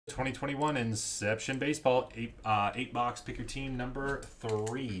2021 Inception Baseball, 8-box pick your team number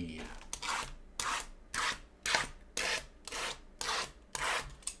 3.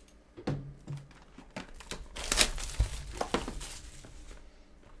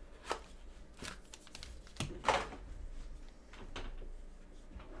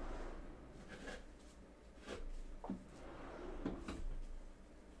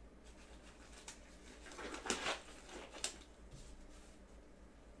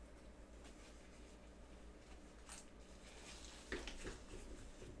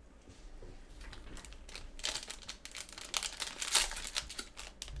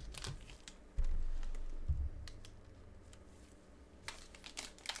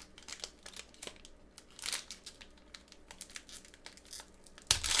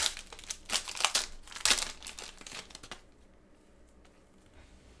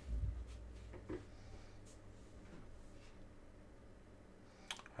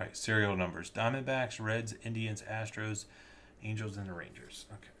 All right, serial numbers. Diamondbacks, Reds, Indians, Astros, Angels, and the Rangers.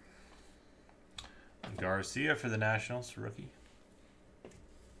 Okay. Garcia for the Nationals, rookie.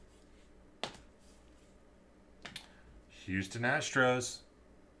 Houston Astros.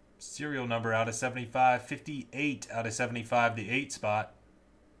 Serial number out of 75. 58 out of 75, the 8 spot.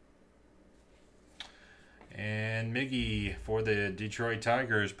 And Miggy for the Detroit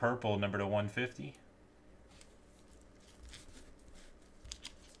Tigers, purple, number to 150.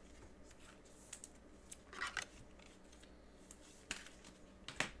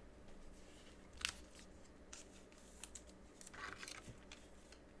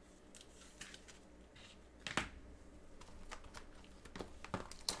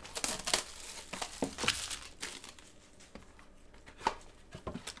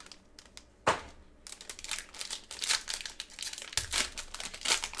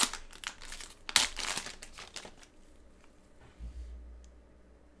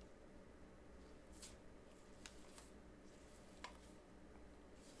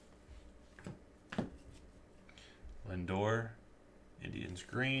 Lindor, Indians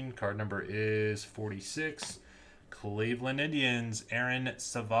green. Card number is 46. Cleveland Indians, Aaron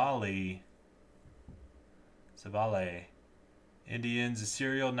Savali. Indians,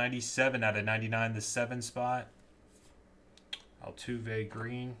 serial 97 out of 99, the 7 spot. Altuve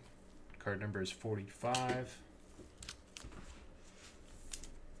green. Card number is 45.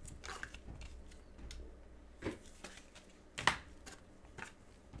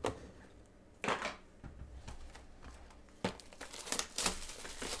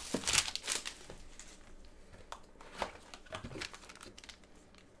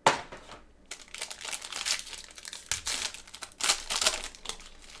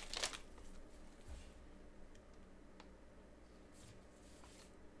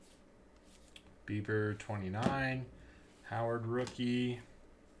 Bieber 29, Howard rookie,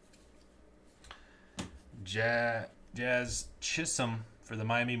 Jazz Chisholm for the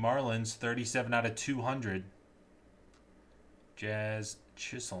Miami Marlins, 37 out of 200. Jazz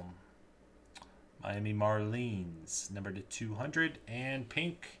Chisholm, Miami Marlins, number to 200, and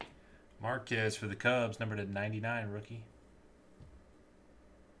pink Marquez for the Cubs, number to 99, rookie.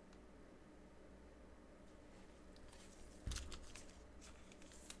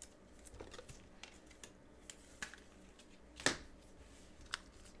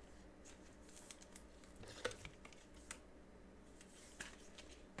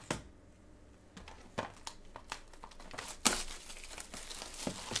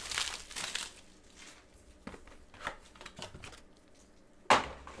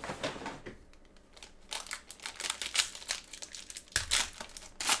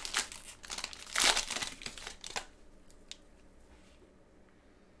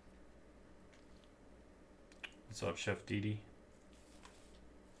 What's up, Chef Didi?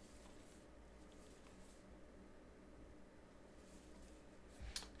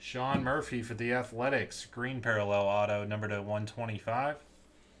 Sean Murphy for the Athletics, green parallel auto, number to 125.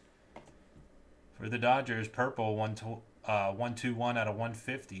 For the Dodgers, purple, 121 out of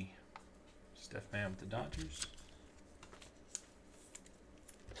 150. Steph Man with the Dodgers.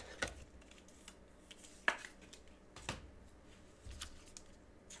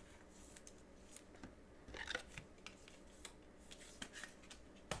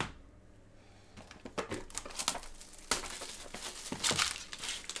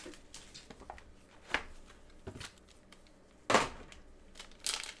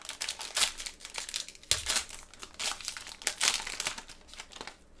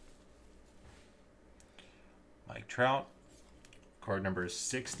 Trout, card number is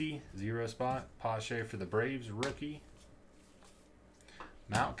 60, 0 spot. Pache for the Braves, rookie.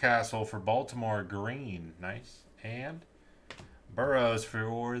 Mountcastle for Baltimore, green, nice. And Burrows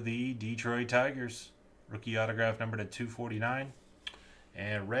for the Detroit Tigers. Rookie autograph number to 249.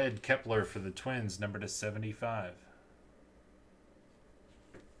 And red Kepler for the Twins, number to 75.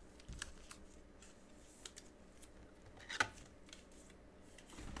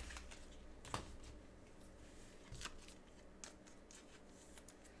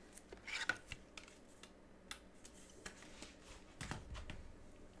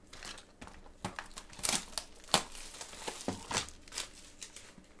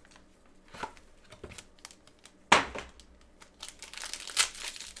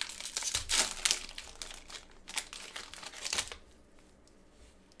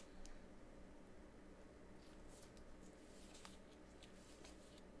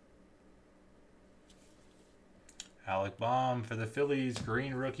 Alec Baum for the Phillies,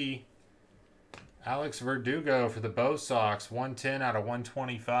 green rookie. Alex Verdugo for the Bo Sox, 110 out of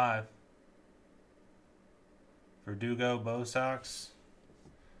 125. Verdugo, Bo Sox.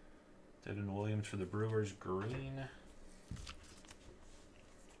 Devin Williams for the Brewers, green.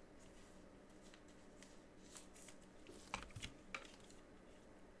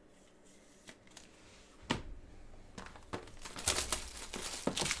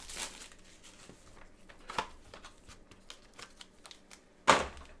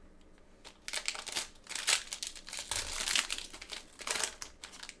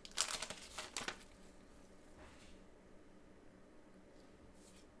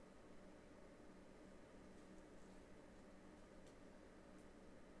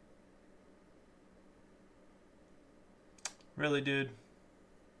 Really, dude?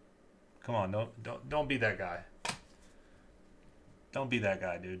 Come on, don't be that guy. Don't be that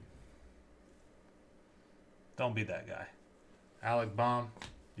guy, dude. Don't be that guy. Alec Baum,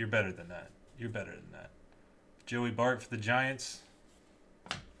 you're better than that. You're better than that. Joey Bart for the Giants.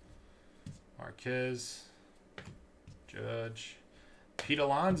 Marquez. Judge. Pete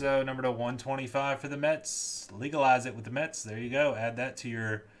Alonso, number to 125 for the Mets. Legalize it with the Mets. There you go. Add that to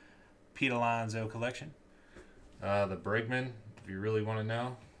your Pete Alonso collection. The Bregman, if you really want to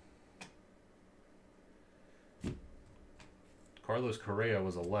know. Carlos Correa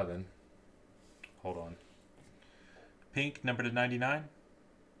was 11. Hold on. Pink, number to 99.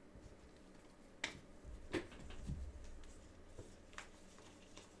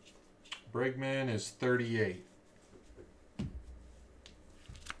 Bregman is 38.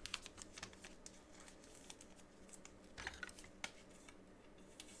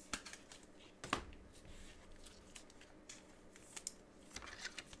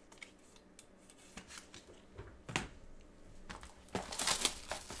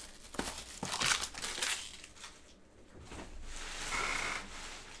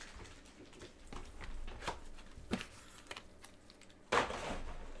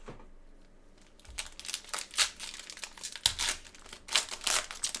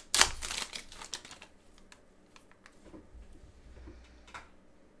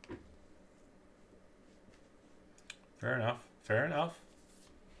 Fair enough. Fair enough.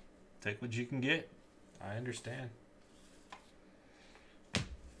 Take what you can get. I understand.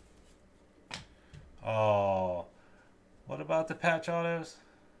 Oh, what about the patch autos?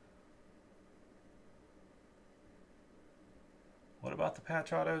 What about the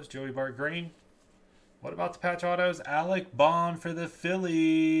patch autos? Joey Bart Green. What about the patch autos? Alec Baum for the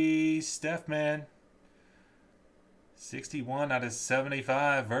Phillies. Steph, man. 61 out of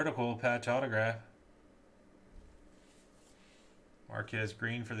 75. Vertical patch autograph. Marquez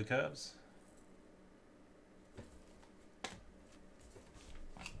Green for the Cubs.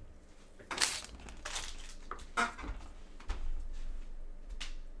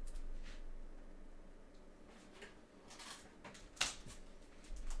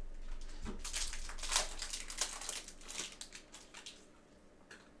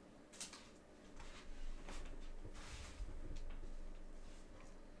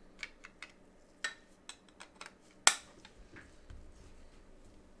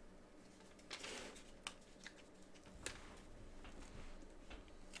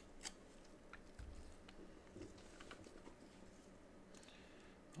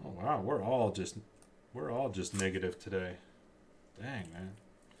 Wow, we're all just negative today. Dang, man.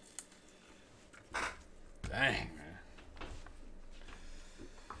 Dang, man.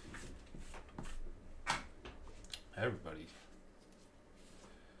 Everybody.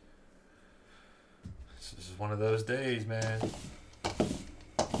 This is one of those days, man.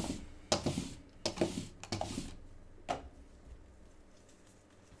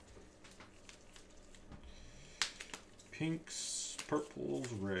 Pinks, purples,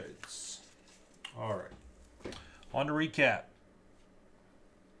 reds. All right. On to recap.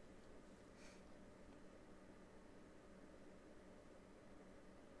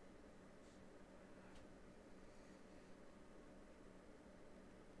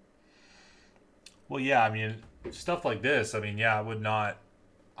 Well, yeah, I mean, stuff like this. I mean, yeah, I would not.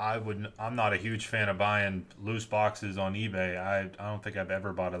 I'm not a huge fan of buying loose boxes on eBay. I don't think I've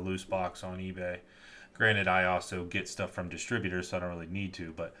ever bought a loose box on eBay. Granted, I also get stuff from distributors, so I don't really need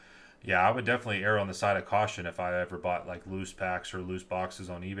to. But yeah, I would definitely err on the side of caution if I ever bought like loose packs or loose boxes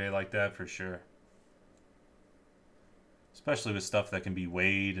on eBay like that, for sure. Especially with stuff that can be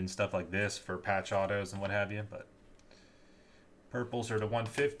weighed and stuff like this for patch autos and what have you. But purples are to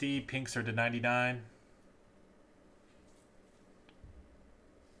 150, pinks are to 99.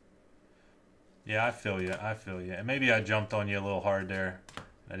 Yeah, I feel you. I feel you. And maybe I jumped on you a little hard there.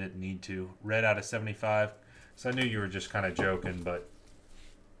 I didn't need to. Red out of 75. So I knew you were just kind of joking, but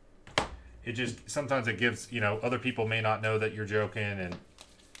it just sometimes it gives, other people may not know that you're joking, and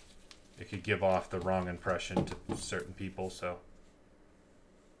it could give off the wrong impression to certain people. So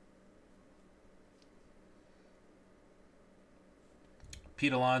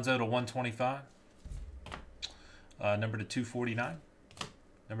Pete Alonso to 125. Number to 249.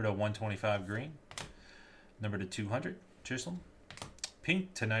 Number to 125 green. Number to 200 Chisholm.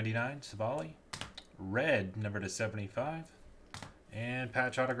 Pink to 99 Savali. Red number to 75. And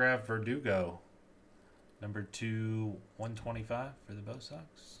patch autograph Verdugo. Number to 125 for the Bo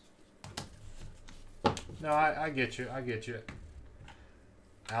Sox. No, I get you. I get you.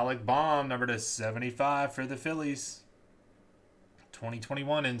 Alec Baum, number to 75 for the Phillies.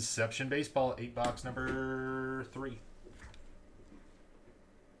 2021 Inception Baseball, 8 box number 3.